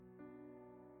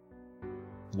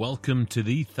welcome to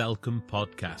the Thelcom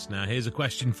Podcast. Now, here's a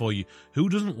question for you. Who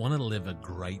doesn't want to live a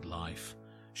great life?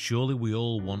 Surely we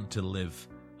all want to live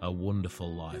a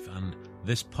wonderful life, and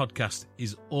this podcast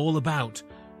is all about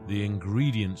the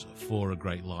ingredients for a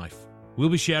great life. We'll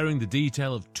be sharing the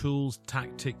detail of tools,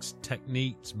 tactics,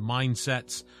 techniques,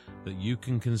 mindsets that you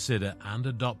can consider and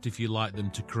adopt if you like them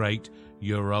to create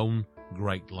your own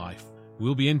great life.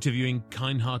 We'll be interviewing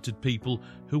kind-hearted people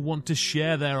who want to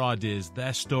share their ideas,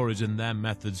 their stories and their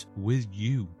methods with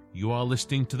you. You are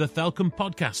listening to the Thelcom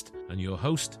Podcast, and your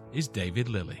host is David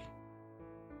Lilly.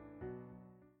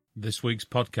 This week's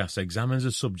podcast examines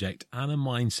a subject and a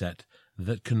mindset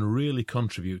that can really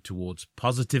contribute towards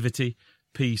positivity,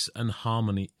 peace and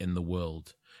harmony in the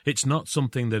world. It's not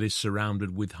something that is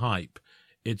surrounded with hype.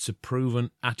 It's a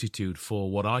proven attitude for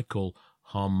what I call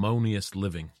harmonious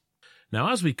living. Now,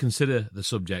 as we consider the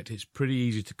subject, it's pretty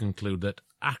easy to conclude that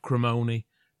acrimony,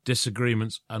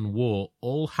 disagreements and war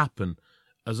all happen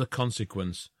as a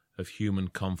consequence of human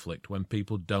conflict when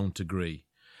people don't agree.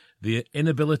 The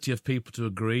inability of people to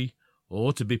agree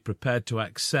or to be prepared to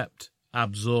accept,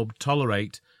 absorb,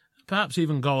 tolerate, perhaps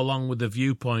even go along with the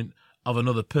viewpoint of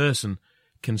another person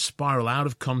can spiral out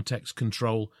of context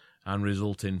control and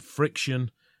result in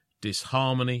friction,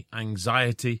 disharmony,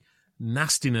 anxiety,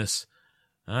 nastiness,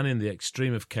 and in the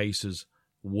extreme of cases,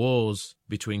 wars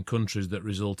between countries that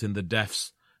result in the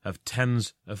deaths of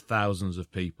tens of thousands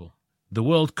of people. The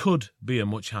world could be a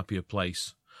much happier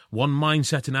place. One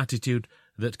mindset and attitude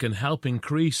that can help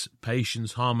increase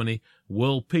patience, harmony,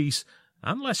 world peace,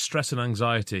 and less stress and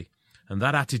anxiety. And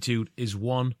that attitude is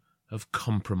one of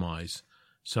compromise.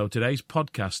 So today's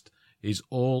podcast is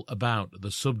all about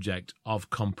the subject of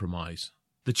compromise.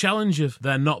 The challenge of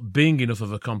there not being enough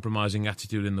of a compromising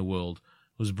attitude in the world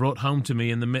was brought home to me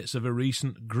in the midst of a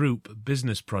recent group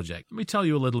business project. Let me tell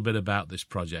you a little bit about this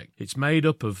project. It's made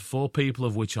up of 4 people,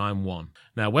 of which I'm one.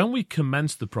 Now, when we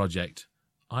commenced the project,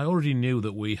 I already knew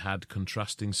that we had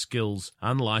contrasting skills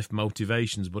and life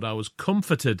motivations, but I was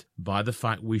comforted by the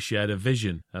fact we shared a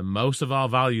vision, and most of our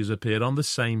values appeared on the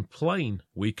same plane.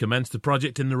 We commenced the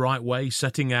project in the right way,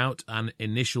 setting out an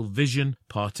initial vision,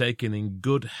 partaking in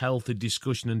good, healthy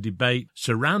discussion and debate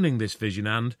surrounding this vision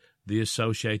and the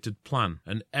associated plan,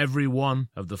 and every one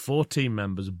of the 4 team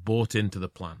members bought into the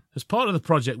plan. As part of the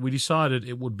project, we decided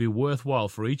it would be worthwhile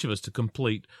for each of us to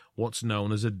complete what's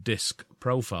known as a DISC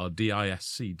profile,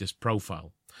 D-I-S-C, DISC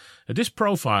profile. A DISC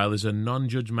profile is a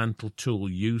non-judgmental tool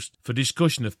used for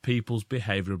discussion of people's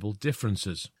behavioural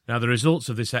differences. Now, the results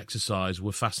of this exercise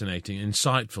were fascinating,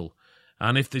 insightful,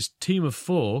 and if this team of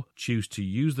 4 choose to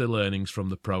use the learnings from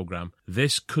the programme,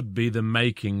 this could be the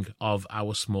making of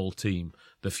our small team,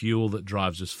 the fuel that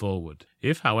drives us forward.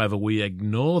 If, however, we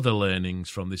ignore the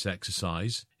learnings from this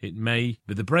exercise, it may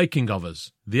be the breaking of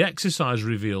us. The exercise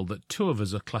revealed that 2 of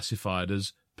us are classified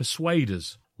as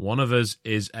persuaders. One of us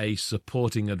is a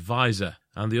supporting advisor,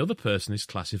 and the other person is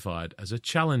classified as a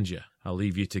challenger. I'll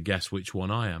leave you to guess which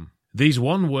one I am. These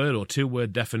 1-word or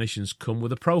 2-word definitions come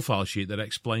with a profile sheet that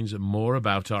explains more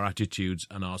about our attitudes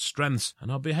and our strengths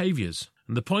and our behaviours.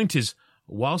 And the point is,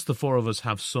 whilst the 4 of us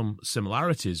have some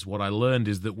similarities, what I learned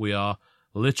is that we are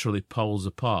literally poles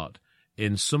apart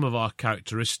in some of our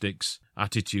characteristics,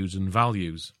 attitudes and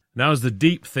values. Now, as the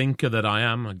deep thinker that I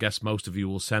am, I guess most of you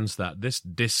will sense that this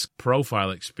DISC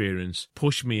profile experience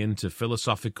pushed me into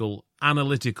philosophical,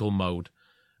 analytical mode.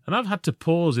 And I've had to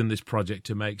pause in this project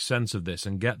to make sense of this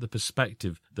and get the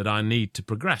perspective that I need to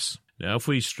progress. Now, if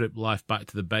we strip life back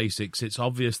to the basics, it's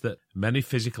obvious that many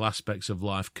physical aspects of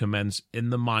life commence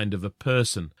in the mind of a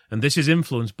person, and this is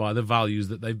influenced by the values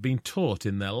that they've been taught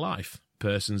in their life. A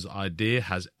person's idea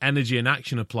has energy and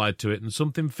action applied to it, and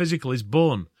something physical is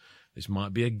born. This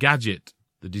might be a gadget,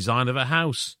 the design of a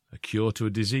house, a cure to a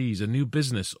disease, a new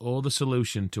business, or the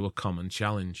solution to a common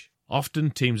challenge.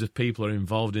 Often teams of people are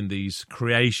involved in these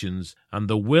creations, and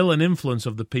the will and influence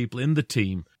of the people in the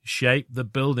team shape the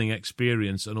building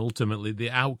experience and ultimately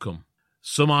the outcome.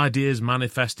 Some ideas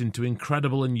manifest into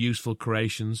incredible and useful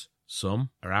creations,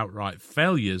 some are outright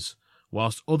failures,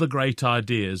 whilst other great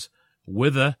ideas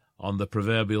wither on the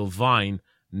proverbial vine,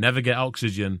 never get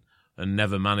oxygen, and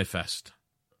never manifest.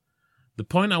 The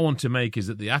point I want to make is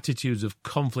that the attitudes of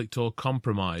conflict or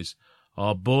compromise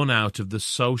are born out of the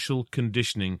social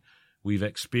conditioning we've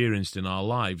experienced in our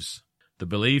lives. The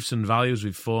beliefs and values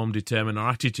we've formed determine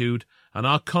our attitude and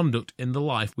our conduct in the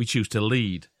life we choose to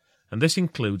lead, and this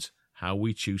includes how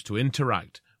we choose to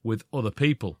interact with other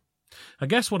people. I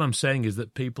guess what I'm saying is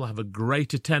that people have a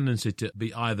greater tendency to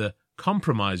be either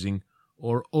compromising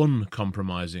or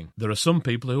uncompromising. There are some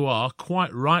people who are,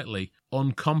 quite rightly,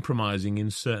 uncompromising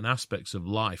in certain aspects of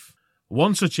life,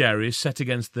 One such area is set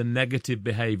against the negative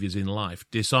behaviours in life: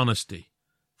 dishonesty,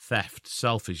 theft,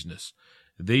 selfishness.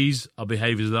 These are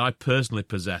behaviours that I personally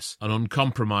possess an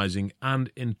uncompromising and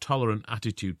intolerant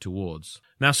attitude towards.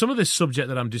 Now, some of this subject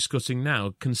that I'm discussing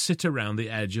now can sit around the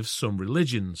edge of some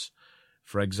religions.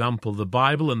 For example, the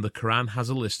Bible and the Quran has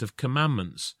a list of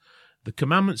commandments. The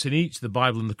commandments in each the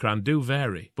Bible and the Quran do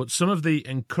vary, but some of the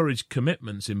encouraged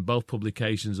commitments in both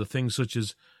publications are things such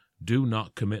as do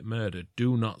not commit murder,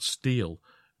 do not steal,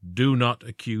 do not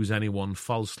accuse anyone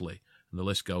falsely, and the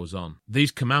list goes on.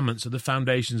 These commandments are the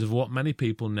foundations of what many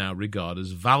people now regard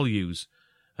as values,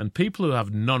 and people who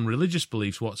have non-religious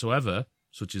beliefs whatsoever,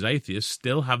 such as atheists,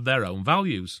 still have their own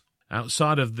values.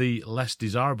 Outside of the less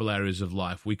desirable areas of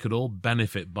life, we could all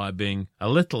benefit by being a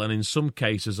little, and in some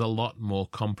cases a lot, more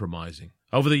compromising.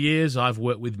 Over the years, I've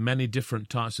worked with many different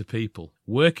types of people.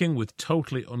 Working with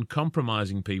totally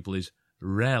uncompromising people is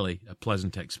rarely a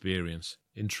pleasant experience.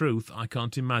 In truth, I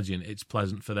can't imagine it's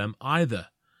pleasant for them either.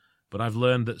 But I've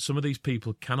learned that some of these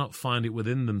people cannot find it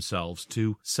within themselves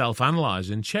to self-analyse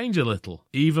and change a little,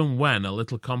 even when a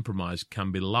little compromise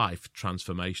can be life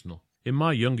transformational. In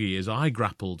my younger years, I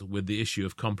grappled with the issue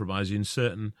of compromising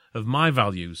certain of my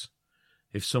values.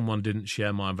 If someone didn't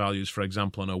share my values, for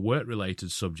example, on a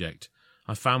work-related subject,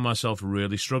 I found myself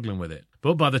really struggling with it.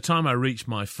 But by the time I reached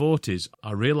my 40s,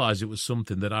 I realised it was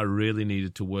something that I really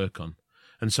needed to work on.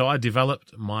 And so I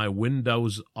developed my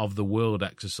Windows of the World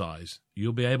exercise.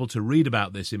 You'll be able to read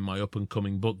about this in my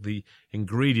up-and-coming book, The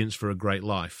Ingredients for a Great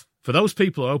Life. For those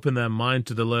people who open their mind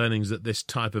to the learnings that this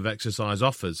type of exercise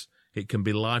offers, it can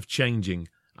be life-changing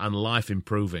and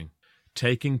life-improving.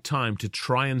 Taking time to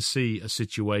try and see a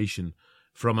situation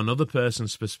from another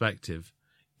person's perspective,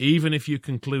 even if you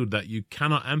conclude that you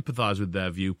cannot empathise with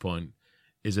their viewpoint,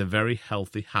 is a very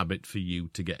healthy habit for you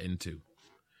to get into.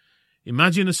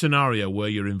 Imagine a scenario where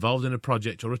you're involved in a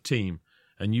project or a team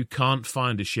and you can't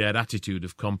find a shared attitude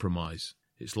of compromise.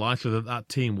 It's likely that that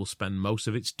team will spend most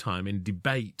of its time in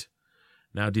debate.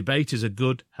 Now, debate is a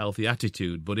good, healthy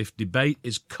attitude, but if debate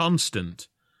is constant,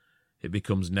 it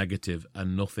becomes negative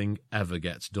and nothing ever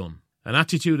gets done. An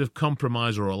attitude of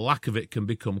compromise or a lack of it can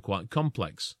become quite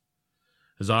complex.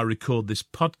 As I record this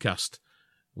podcast,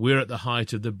 we're at the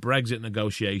height of the Brexit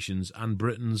negotiations and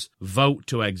Britain's vote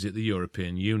to exit the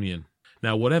European Union.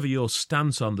 Now, whatever your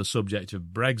stance on the subject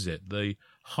of Brexit, the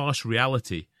harsh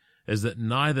reality is that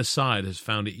neither side has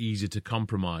found it easy to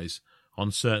compromise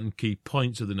on certain key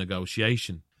points of the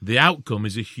negotiation. The outcome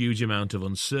is a huge amount of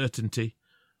uncertainty,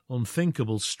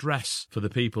 unthinkable stress for the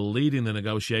people leading the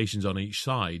negotiations on each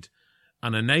side,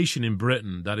 and a nation in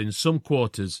Britain that in some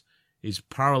quarters is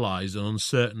paralysed and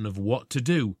uncertain of what to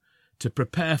do to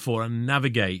prepare for and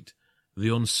navigate the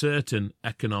uncertain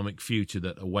economic future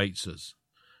that awaits us.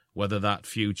 Whether that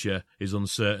future is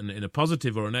uncertain in a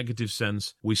positive or a negative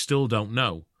sense, we still don't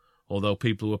know, although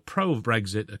people who are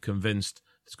pro-Brexit are convinced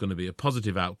it's going to be a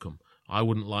positive outcome. I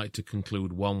wouldn't like to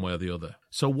conclude one way or the other.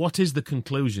 So what is the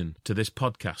conclusion to this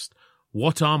podcast?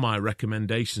 What are my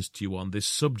recommendations to you on this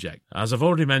subject? As I've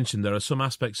already mentioned, there are some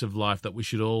aspects of life that we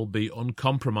should all be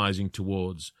uncompromising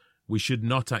towards. We should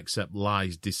not accept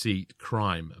lies, deceit,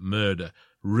 crime, murder,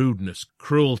 rudeness,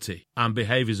 cruelty, and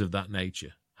behaviours of that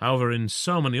nature. However, in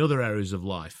so many other areas of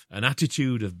life, an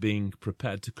attitude of being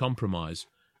prepared to compromise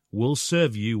will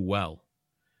serve you well.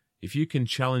 If you can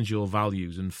challenge your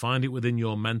values and find it within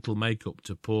your mental makeup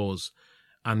to pause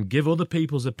and give other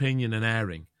people's opinion an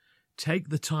airing, take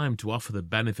the time to offer the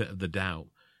benefit of the doubt.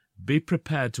 Be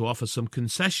prepared to offer some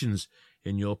concessions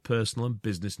in your personal and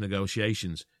business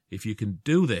negotiations. If you can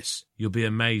do this, you'll be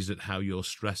amazed at how your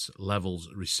stress levels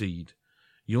recede.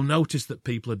 You'll notice that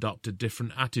people adopt a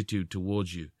different attitude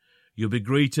towards you. You'll be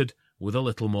greeted with a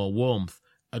little more warmth,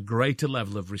 a greater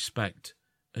level of respect,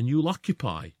 and you'll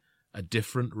occupy a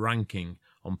different ranking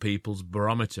on people's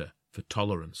barometer for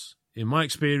tolerance. In my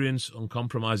experience,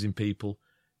 uncompromising people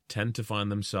tend to find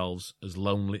themselves as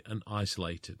lonely and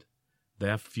isolated. They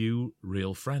have few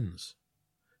real friends.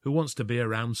 Who wants to be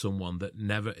around someone that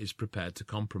never is prepared to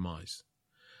compromise?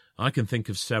 I can think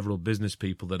of several business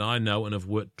people that I know and have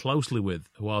worked closely with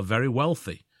who are very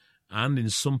wealthy, and in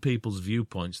some people's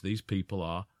viewpoints, these people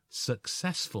are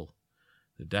successful.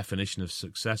 The definition of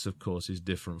success, of course, is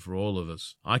different for all of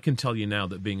us. I can tell you now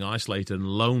that being isolated and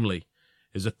lonely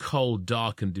is a cold,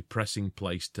 dark and depressing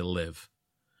place to live.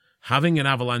 Having an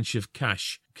avalanche of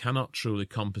cash cannot truly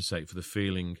compensate for the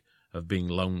feeling of being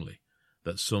lonely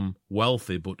that some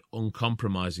wealthy but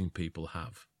uncompromising people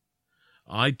have.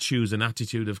 I'd choose an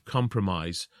attitude of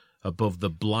compromise above the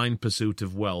blind pursuit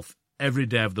of wealth every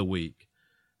day of the week,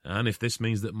 and if this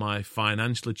means that my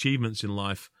financial achievements in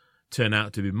life turn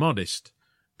out to be modest,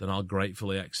 then I'll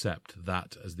gratefully accept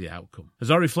that as the outcome.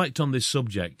 As I reflect on this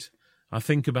subject, I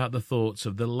think about the thoughts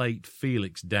of the late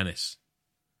Felix Dennis.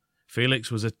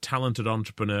 Felix was a talented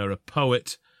entrepreneur, a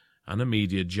poet, and a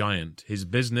media giant. His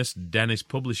business, Dennis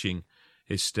Publishing,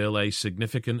 is still a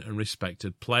significant and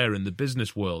respected player in the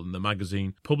business world and the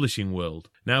magazine publishing world.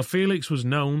 Now, Felix was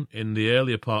known in the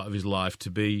earlier part of his life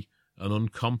to be an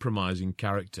uncompromising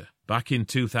character. Back in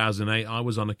 2008, I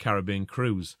was on a Caribbean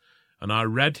cruise, and I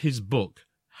read his book,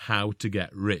 How to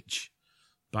Get Rich.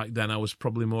 Back then, I was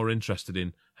probably more interested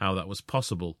in how that was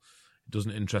possible. It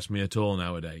doesn't interest me at all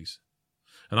nowadays.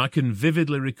 And I can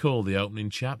vividly recall the opening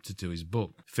chapter to his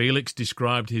book. Felix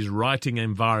described his writing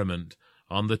environment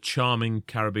on the charming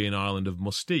Caribbean island of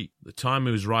Mustique. The time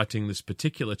he was writing this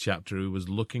particular chapter, he was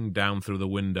looking down through the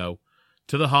window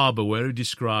to the harbour where he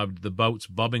described the boats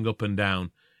bobbing up and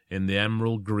down in the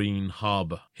emerald green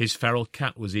harbour. His feral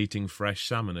cat was eating fresh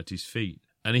salmon at his feet,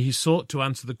 and he sought to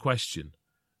answer the question,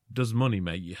 does money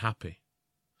make you happy?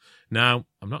 Now,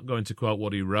 I'm not going to quote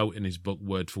what he wrote in his book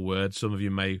word for word. Some of you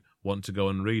may want to go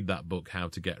and read that book, How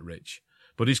to Get Rich.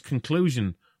 But his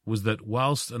conclusion was that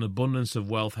whilst an abundance of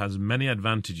wealth has many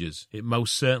advantages, it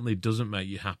most certainly doesn't make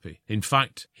you happy. In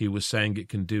fact, he was saying it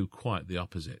can do quite the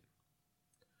opposite.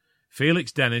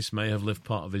 Felix Dennis may have lived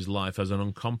part of his life as an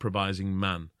uncompromising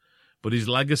man, but his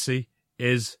legacy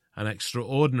is an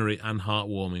extraordinary and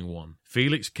heartwarming one.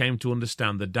 Felix came to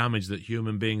understand the damage that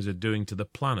human beings are doing to the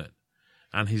planet,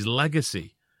 and his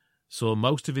legacy saw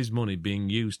most of his money being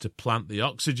used to plant the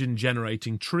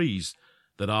oxygen-generating trees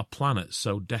that our planet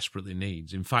so desperately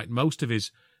needs. In fact, most of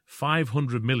his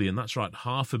 500 million, that's right,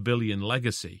 $500 million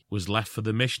legacy, was left for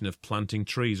the mission of planting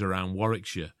trees around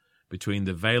Warwickshire, between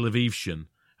the Vale of Evesham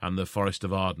and the Forest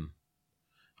of Arden.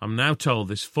 I'm now told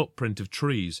this footprint of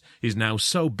trees is now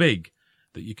so big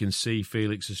that you can see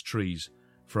Felix's trees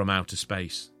from outer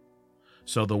space.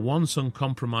 So the once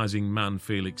uncompromising man,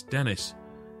 Felix Dennis,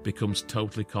 becomes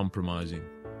totally compromising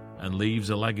and leaves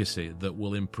a legacy that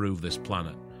will improve this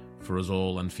planet for us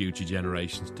all and future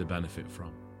generations to benefit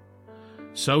from.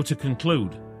 So to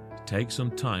conclude, take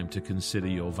some time to consider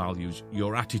your values,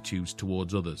 your attitudes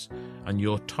towards others, and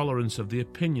your tolerance of the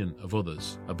opinion of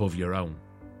others above your own.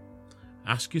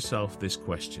 Ask yourself this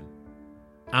question: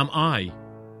 am I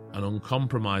an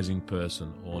uncompromising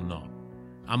person or not?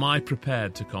 Am I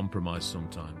prepared to compromise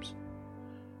sometimes?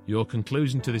 Your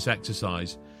conclusion to this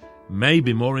exercise may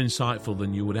be more insightful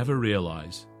than you would ever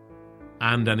realise,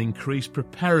 and an increased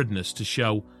preparedness to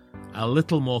show a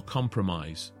little more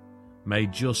compromise may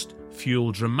just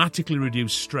fuel dramatically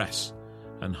reduced stress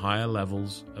and higher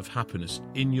levels of happiness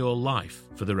in your life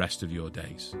for the rest of your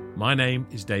days. My name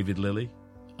is David Lilly.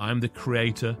 I'm the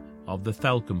creator of the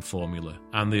Thelcom Formula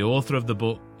and the author of the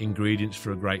book Ingredients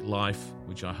for a Great Life,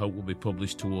 which I hope will be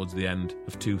published towards the end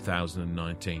of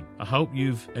 2019. I hope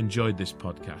you've enjoyed this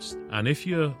podcast, and if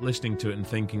you're listening to it and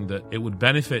thinking that it would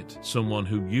benefit someone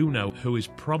who you know who is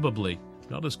probably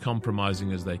not as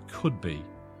compromising as they could be,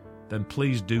 then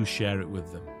please do share it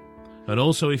with them. And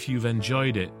also, if you've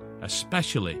enjoyed it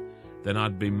especially, then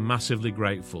I'd be massively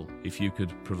grateful if you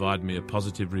could provide me a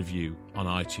positive review on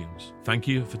iTunes. Thank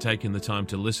you for taking the time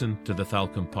to listen to the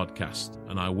Thelcom podcast,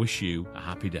 and I wish you a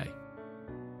happy day.